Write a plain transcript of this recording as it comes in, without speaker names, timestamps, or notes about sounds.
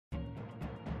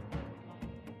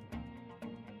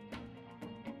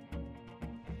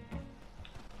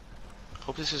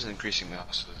Hope this isn't increasing my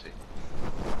hostility.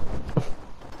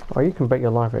 Oh, you can bet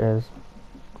your life it is.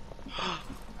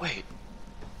 Wait.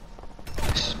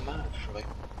 This is mad for like...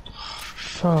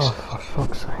 Oh, for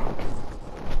fuck's sake.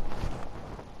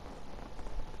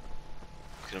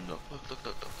 Look at him, look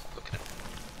at him.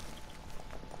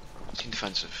 Team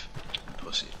defensive.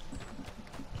 Pussy.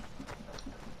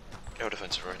 No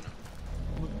defensive right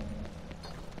now.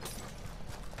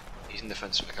 He's in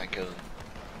defensive, I can't kill him.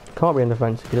 Can't be in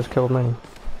defense, he just killed me.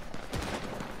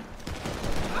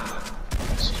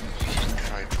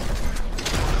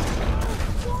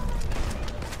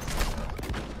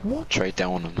 What? Try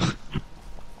down him.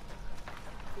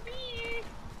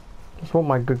 Just want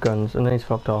my good guns, and then he's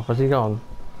fucked off. Has he gone?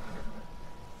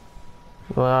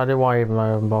 Well, I didn't want to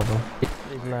even bother.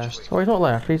 He's left. Oh, he's not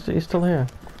left. He's still here.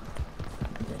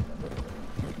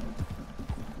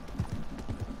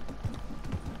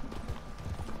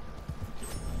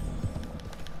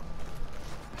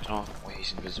 Oh, wait,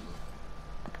 he's invisible.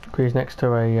 He's next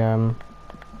to a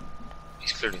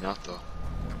He's clearly not though.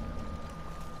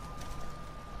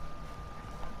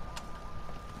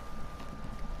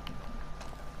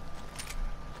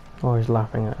 Oh, he's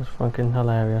laughing at us. Fucking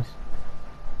hilarious.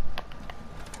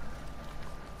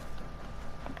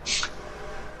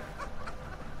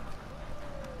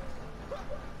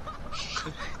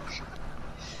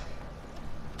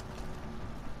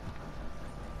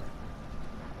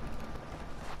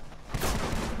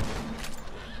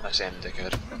 Nice aim,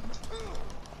 dickhead.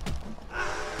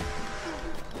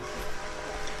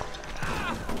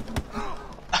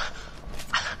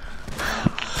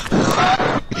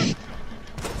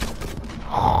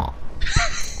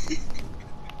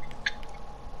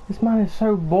 This man is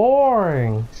so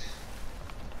boring.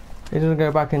 He's gonna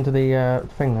go back into the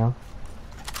thing now.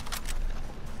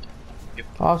 Yep.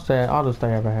 I'll just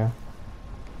stay over here.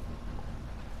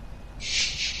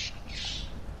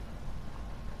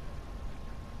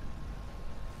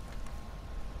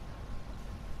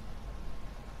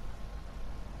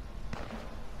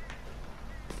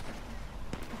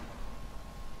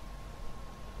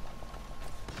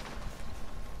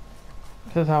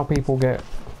 This is how people get.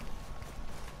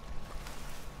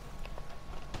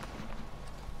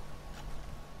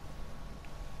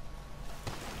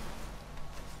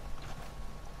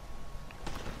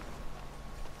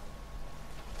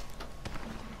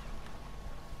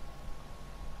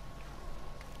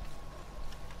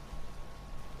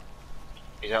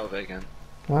 He's out of it again.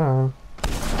 I don't know.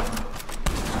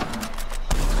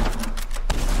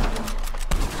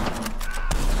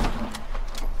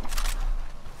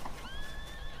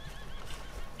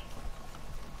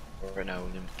 Right now,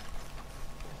 William.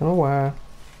 I'm aware.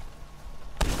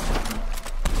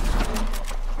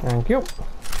 Thank you.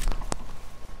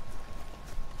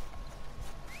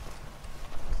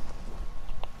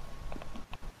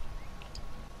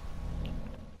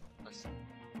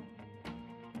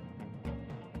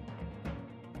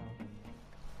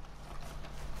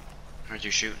 Heard you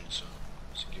shooting, so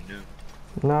you knew.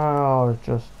 No, I was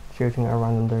just shooting at a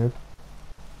random dude.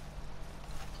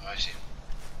 Oh, I see him.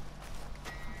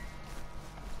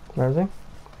 Where is he? The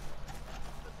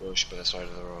bush by the side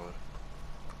of the road.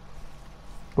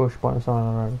 Bush by the side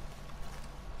of the road.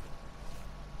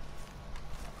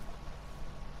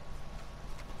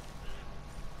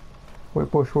 Which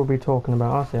bush will we be talking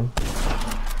about? I see him.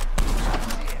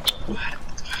 What?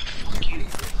 Fuck you.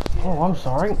 Oh, I'm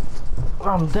sorry.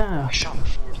 I'm down. I shot him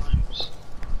 4 times.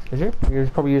 Did you? You was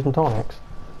probably using tonics.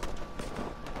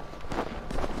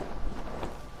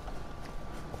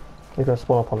 He's gonna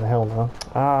spawn up on the hill now.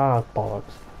 Ah,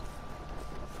 bollocks.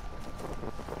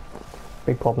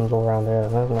 Big problems all around here,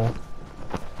 isn't there?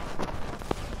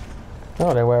 I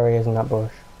don't know where he is in that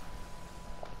bush.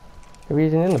 If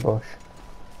he's in the bush.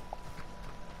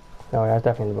 No, yeah, he's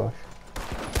definitely in the bush.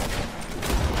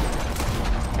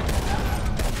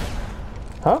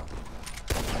 Huh?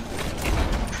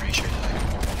 Pretty sure I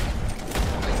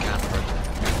can't hurt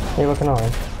him. Are you looking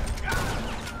orange?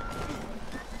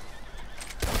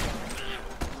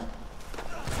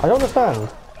 I don't understand.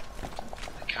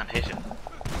 I can't hit him.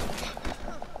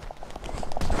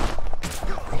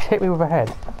 He hit me with a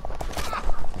head.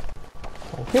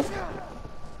 Thank you.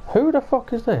 Who the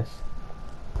fuck is this?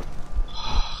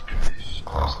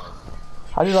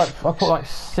 I put like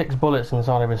 6 bullets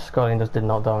inside of his skull and just did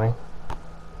not die.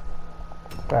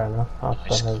 Fair enough. I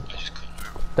just don't know. couldn't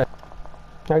hurt him.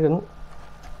 No, he didn't.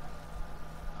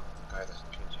 Guy that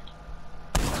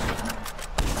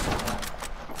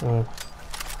killed you.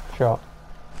 Shot.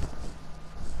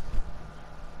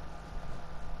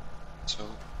 So,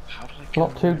 how did I kill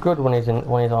Not too him? good when he's on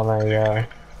a.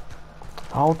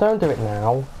 Oh, don't do it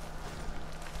now.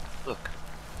 Look,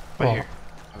 Right What? here.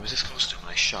 I was this close to him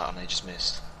and I shot and I just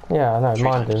missed. Yeah, I know, 3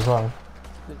 mine did times. as well.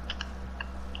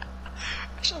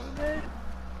 I shot him dead.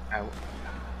 Ow.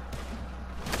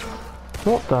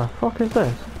 What the fuck is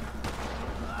this?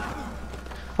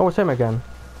 Oh, it's him again.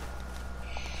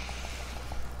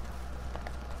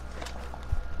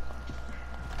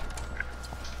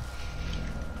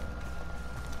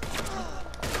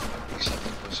 Except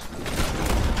it was.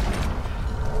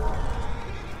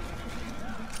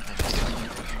 I missed it.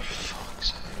 For fuck's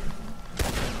sake.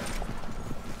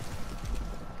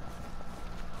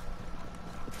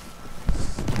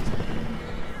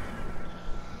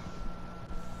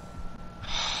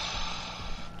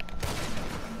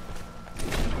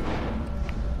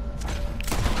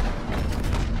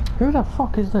 Who the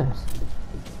fuck is this?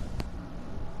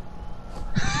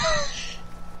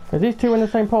 Are these two in the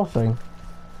same posse? I don't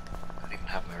even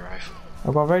have my rifle.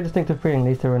 I've got a very distinctive feeling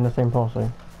these two are in the same posse.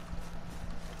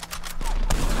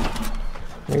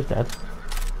 He's dead.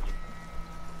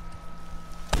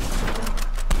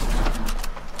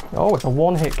 Oh, it's a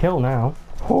one-hit kill now.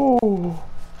 Oh,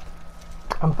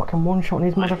 I'm fucking one-shotting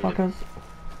these motherfuckers.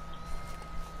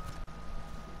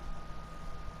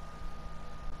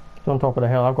 He's on top of the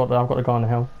hill. I've got the guy on the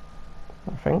hill.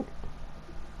 I think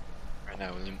Right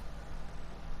now, William.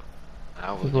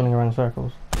 Now, he's William. running around in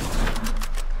circles.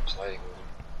 Sliding, William.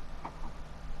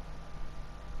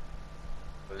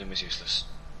 William is useless.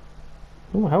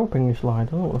 I'm helping you slide.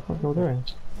 I don't know what the fuck you're doing.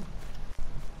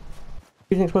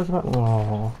 Using explosive weapon?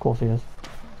 Oh, of course he is.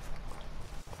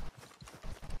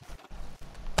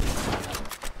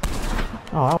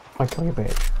 Oh, I kill you,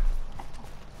 bitch.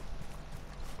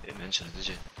 Didn't mention it, did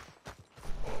you?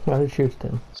 I just shoot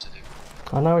him. What's to do?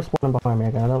 I know he's spawning behind me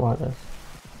again. I don't like this.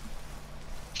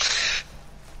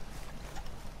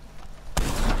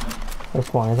 That's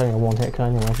fine. It's only a one-hit kill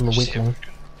anyway. I'm a weakling.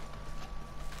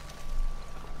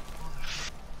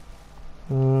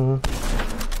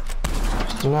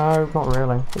 No, not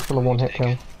really. It's still a one-hit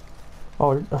kill.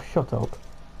 Oh, shut up.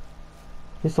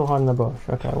 He's still hiding in the bush.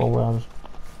 Okay, well, I'll just...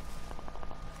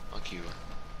 Fuck you.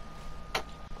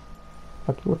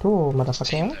 Fuck you at all, Team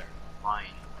motherfucker. there. Mine.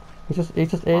 He's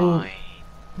just in... Mine.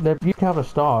 You can have a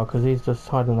star, because he's just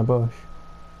hiding in the bush.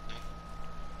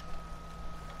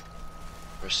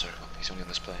 First circle. He's only on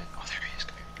this plane. Oh, there he is.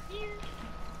 Come here.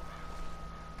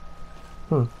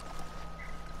 Hmm.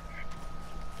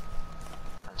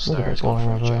 And Look at Star's it going flying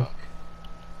for a over there. jog.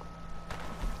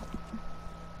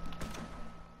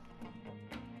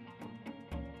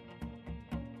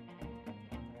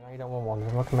 No, you don't want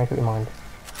one. I can make up your mind.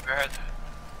 Bird.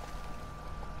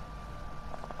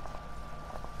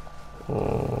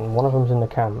 One of them's in the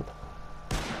camp.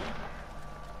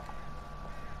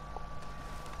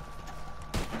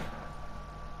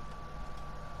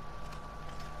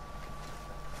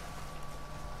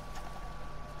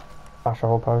 Bash a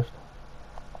whole post.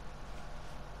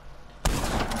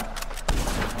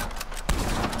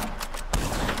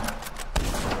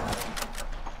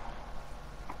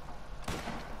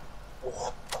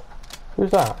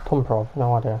 Who's that? Tom Prov?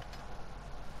 No idea.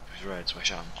 He was red, so I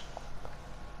shot him.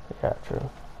 Yeah, true.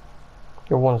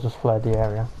 Your one's just fled the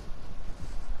area.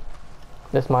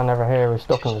 This man over here is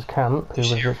stuck in his camp, who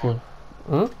was literally...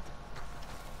 Hmm?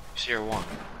 Tier 1.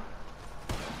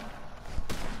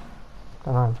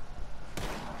 Don't know.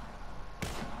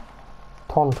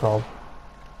 Tom Prov?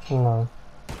 No.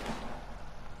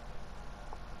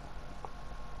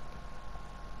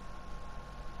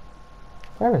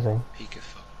 Where is he? Peek of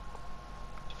fuck.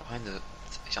 He's behind the.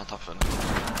 He's on top of it.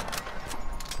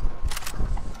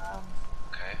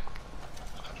 Okay.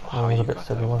 I don't know how was you a bit got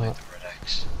silly, that wasn't with the red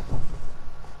X.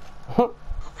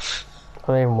 I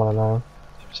don't even want to know.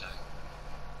 Give me a sec.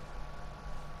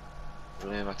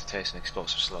 Really like to taste an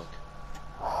explosive slug.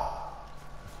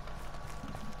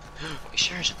 He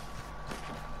shares him.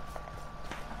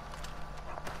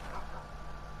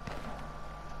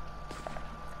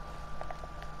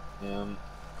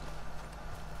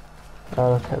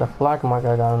 Okay, the flag might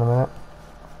go down in a minute.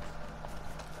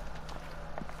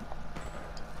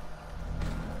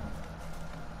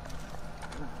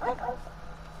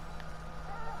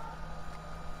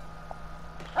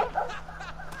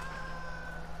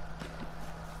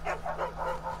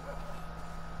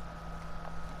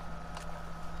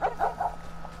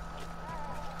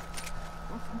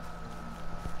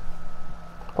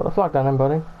 Put the flag down then,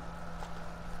 buddy.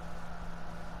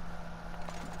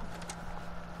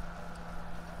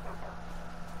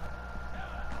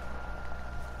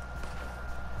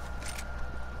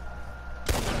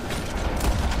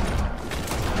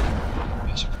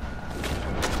 Yes, sir.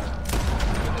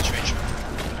 That's range.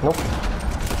 Nope.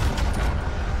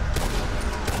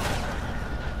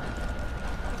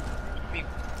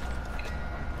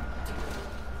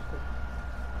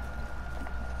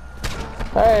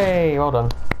 Hey, well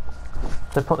done.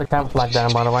 They put the camp flag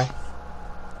down, by the way.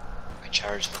 I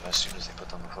charged them as soon as they put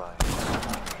down the flag.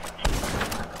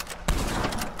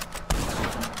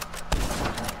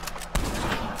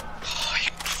 Oh,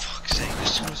 you fuck's sake,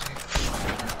 as soon as I...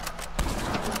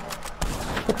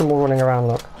 Look at them all running around,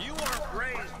 look. You are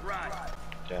raised right.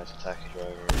 Yeah, it's a taxi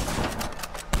driver.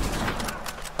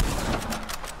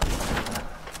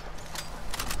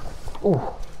 Ooh.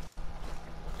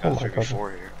 Got Oh my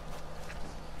 3v4 here.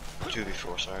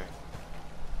 2v4, sorry.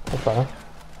 That's better.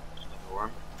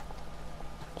 Warm.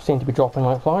 Seem to be dropping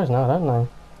like flies now, don't they?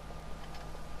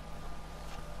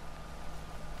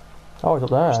 Oh, he's up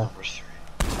There's there. number 3.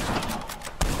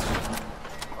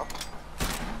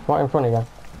 Right in front of you.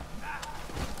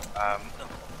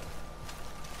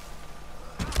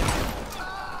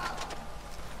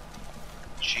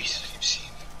 Jesus, you've seen.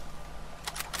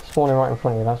 Spawning right in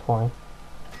front of you, that's why.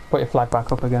 Put your flag back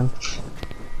up again.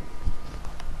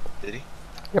 Did he?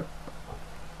 Yep.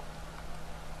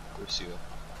 Where's he go?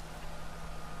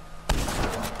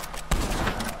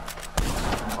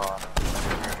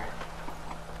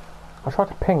 I tried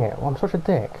to ping it. Well, I'm such a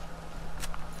dick.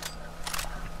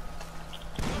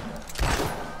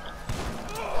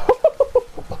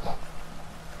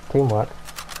 Teamwork,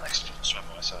 Next swim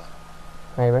I saw.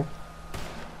 maybe.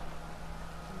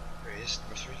 There he is,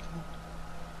 number 3, come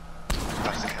on.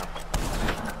 Back to the camp.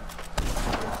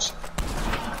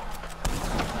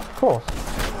 Of course.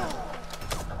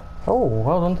 Oh,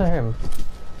 well done to him.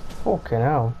 Fucking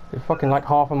hell. He's fucking like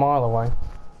half a mile away.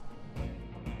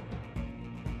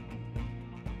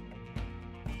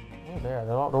 Oh dear,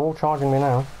 they're all charging me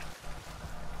now.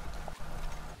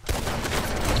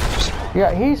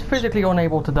 Yeah, he's physically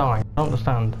unable to die. I don't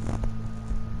understand.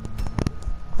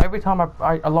 Every time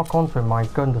I lock onto him, my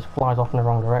gun just flies off in the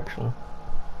wrong direction.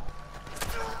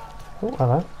 Oh,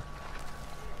 hello.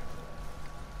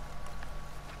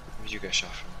 Where'd you get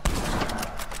shot from?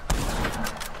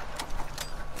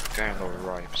 Guy on the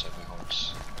right beside my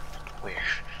horse. Where?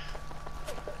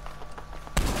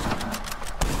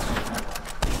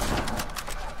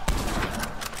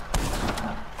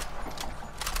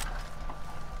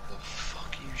 The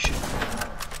fuck you shooting?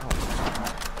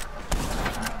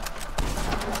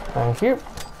 Thank you.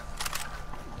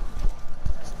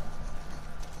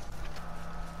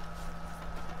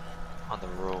 On the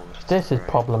road. This is right.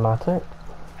 problematic.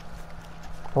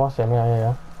 Oh, I see him,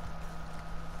 yeah.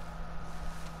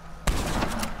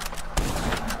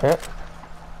 Hit.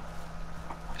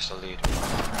 It's the lead.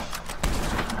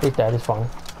 He's dead, he's fine.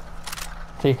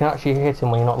 So you can actually hit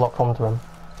him when you're not locked onto him.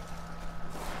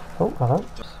 Oh, hello.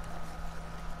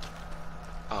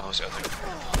 Oh, it's the other.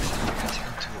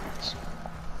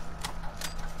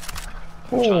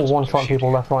 Oh, one-shot people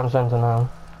left, right and centre now.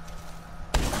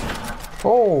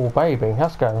 Oh, baby,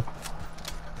 let's go.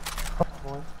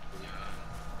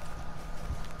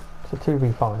 It's a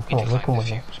 2v5, come on, we can win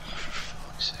this.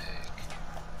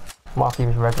 Might have to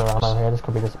use regular ammo here, this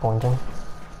could be disappointing.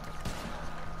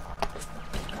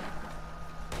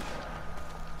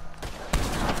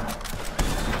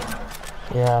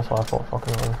 Yeah, that's what I thought,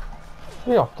 fucking win.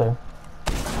 We off to.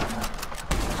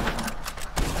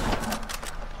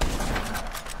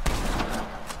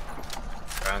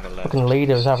 Around the left. Fucking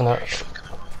leaders having a... Left.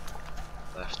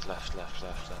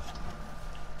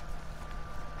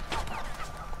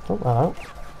 Oh, hello.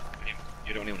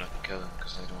 You don't even have to kill him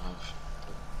because I don't have.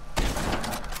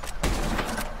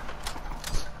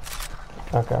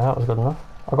 Okay, that was good enough.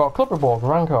 I got a clipper board,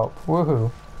 rank up, woohoo.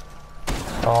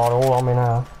 Oh, they're all on me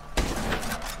now.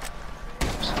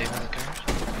 What's the name of the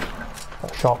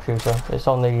card? Sharpshooter. It's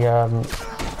on the,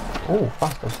 ooh,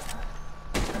 bastard.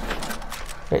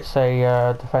 It's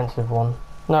a, defensive one.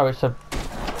 No, it's a,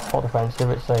 not defensive,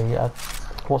 it's a,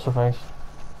 what's the face?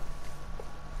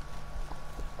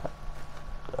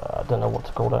 I don't know what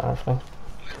to call it, actually.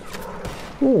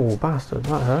 Ooh, bastard,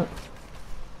 that hurt.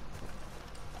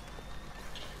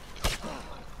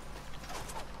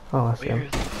 Oh, I see him.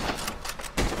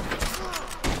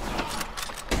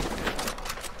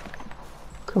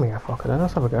 Come here, fucker, then,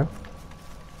 let's have a go.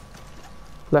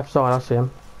 Left side, I see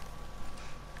him.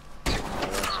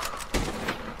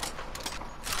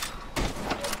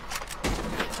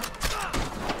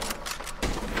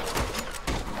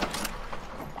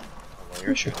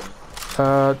 You're shooting.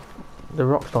 The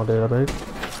Rockstar dude, I believe.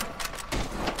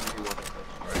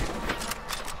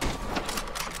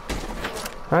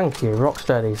 Thank you,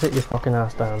 Rocksteady, sit your fucking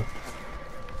ass down.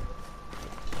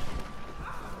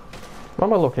 Where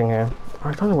am I looking here?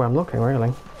 I don't know where I'm looking,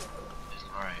 really.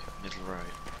 Middle right.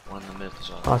 One in the middle as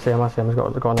well. I see him, he's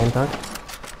got a name tag.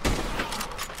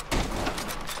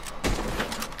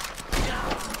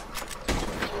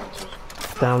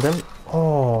 Downed him.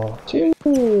 Oh.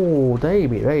 Ooh,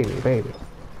 baby, baby, baby.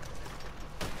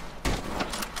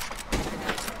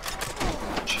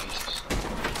 Jesus.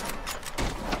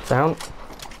 Down.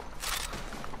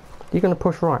 You gonna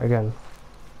push right again?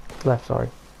 Left, sorry.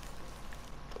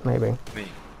 Maybe. Me.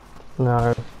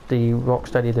 No, the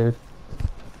Rocksteady dude.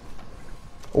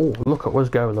 Oh, look at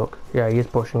Wizgo, look. Yeah, he is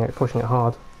pushing it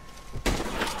hard.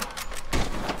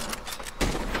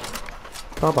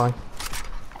 Bye-bye.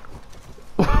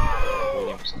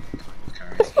 Williams.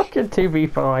 It's fucking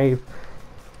 2v5.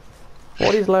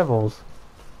 What is levels?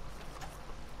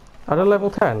 Are they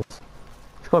level 10s?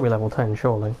 It's gotta be level 10,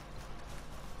 surely.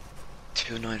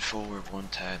 294,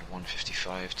 110,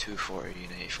 155, 240,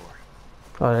 and 84.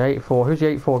 Oh, the 84. Who's the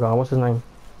 84 guy? What's his name?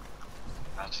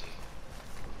 That's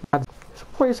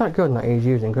What is that gun that he's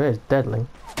using? Because it's deadly.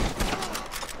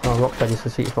 Oh, Rocksteady's to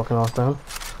sit your fucking ass down.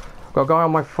 Got a guy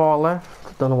on my far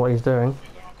left. Don't know what he's doing.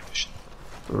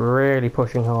 Really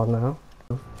pushing hard now.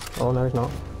 Oh no, he's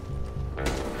not.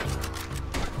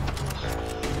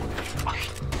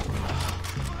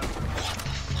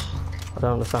 I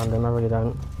don't understand him, I really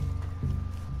don't.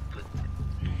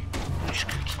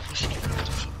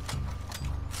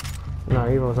 No,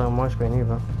 either was on my screen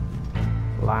either.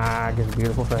 Lag is a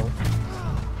beautiful thing.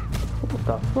 What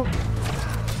the fuck?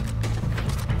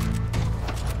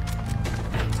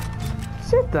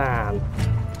 Sit down!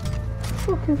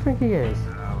 What do you think he is?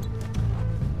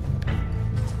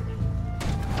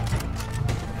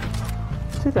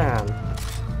 Sit down.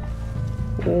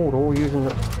 Oh, they're all using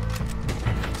the...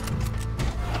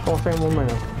 I'll say in 1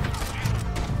 minute.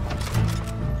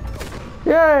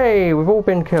 Yay! We've all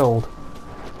been killed.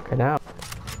 Okay, now.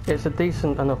 It's a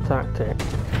decent enough tactic.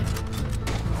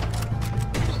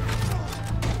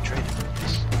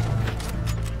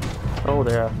 Oh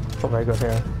dear, it's not very good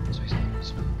here.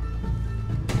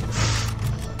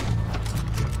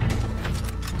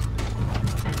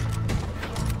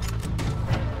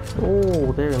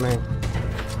 Oh dear me.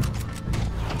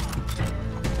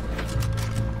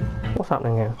 What's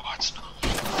happening here? Oh, it's not.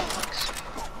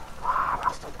 Ah,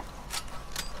 bastard.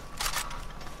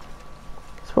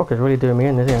 This fucker's really doing me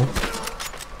in, isn't he?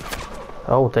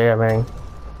 Oh dear me. Okay,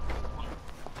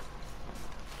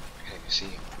 I see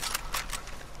you.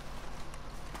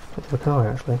 Where's the car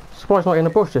actually? Surprised not in the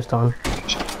bush this time.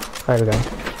 There we go.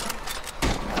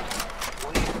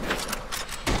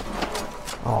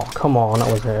 Oh come on, that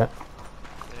was it. There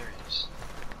he is.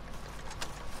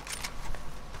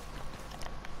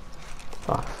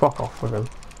 Ah, fuck off with him.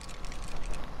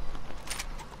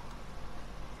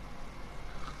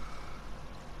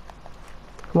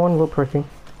 Come on, little pretty.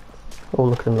 Oh,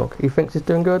 look at him, look. He thinks he's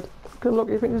doing good. Look at him, look.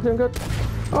 He thinks he's doing good.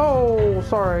 Oh,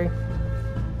 sorry.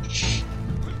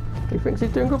 He thinks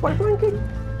he's doing good by flanking.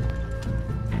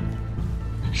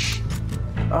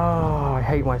 Oh, I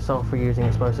hate myself for using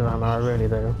explosive ammo. I really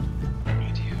do.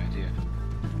 Idea.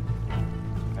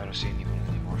 I don't see anyone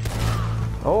anymore.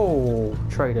 Oh,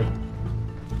 traded.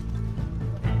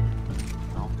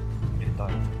 No, hit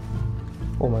that.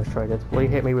 Almost traded. Well, he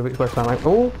hit me with explosive ammo.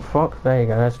 Oh, fuck. There you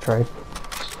go. There's a trade.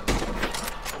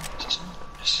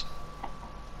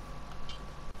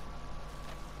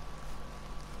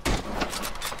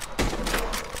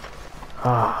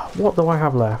 Ah, what do I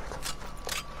have left?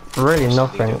 Really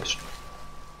nothing.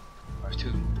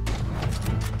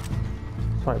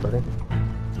 Sorry, buddy.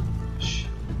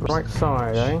 Right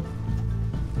side, eh?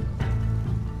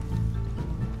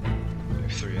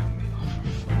 There's 3 on me. Oh,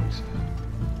 for fuck's sake.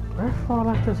 Where far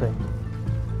left is he?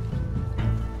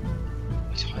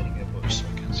 He's hiding in a bush so I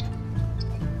can't see him.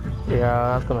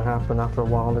 Yeah, that's gonna happen after a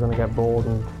while. They're gonna get bored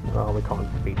and oh, we can't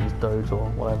beat these dudes or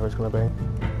whatever it's gonna be.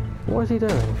 What is he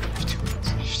doing? There's 2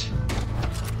 minutes left.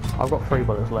 I've got 3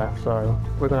 bullets left, so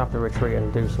we're gonna have to retreat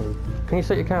and do some. Can you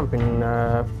set your camp in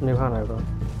New Hanover?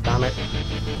 Damn it!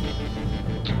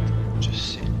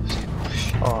 Just sit in the same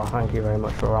bush. Oh, thank you very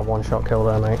much for our one-shot kill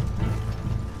there, mate.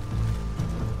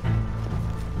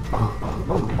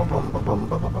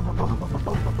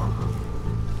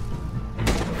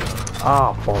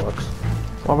 Ah, bollocks.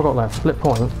 What have I got left? Split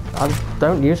point? I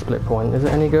don't use split point. Is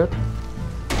it any good?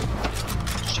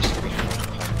 It's just a really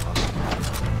hard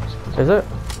Is it?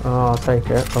 Oh, I'll take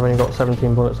it. I've only got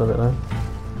 17 bullets of it though.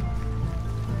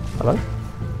 Hello?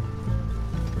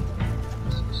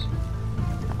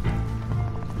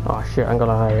 Oh shit, I ain't got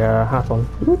a hat on.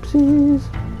 Whoopsies!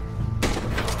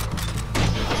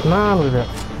 This man with it.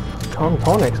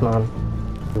 Tonics, man.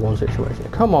 One situation.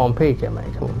 Come on, peek it,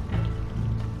 mate. Come on.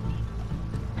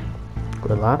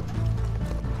 Good lad.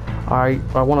 I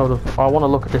want to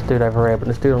look at this dude over here, but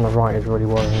this dude on the right is really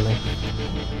worrying me.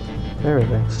 Where is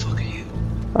he? Fuck are you?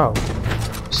 Oh.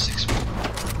 6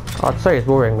 I'd say he's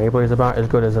worrying me, but he's about as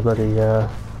good as a bloody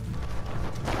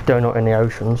donut in the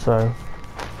ocean, so...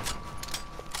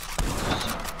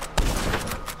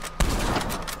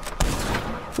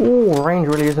 Ooh, range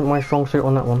really isn't my strong suit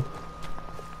on that one.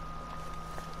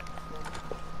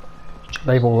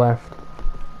 They've all left.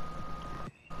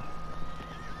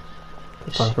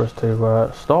 It's time for us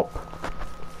to stop.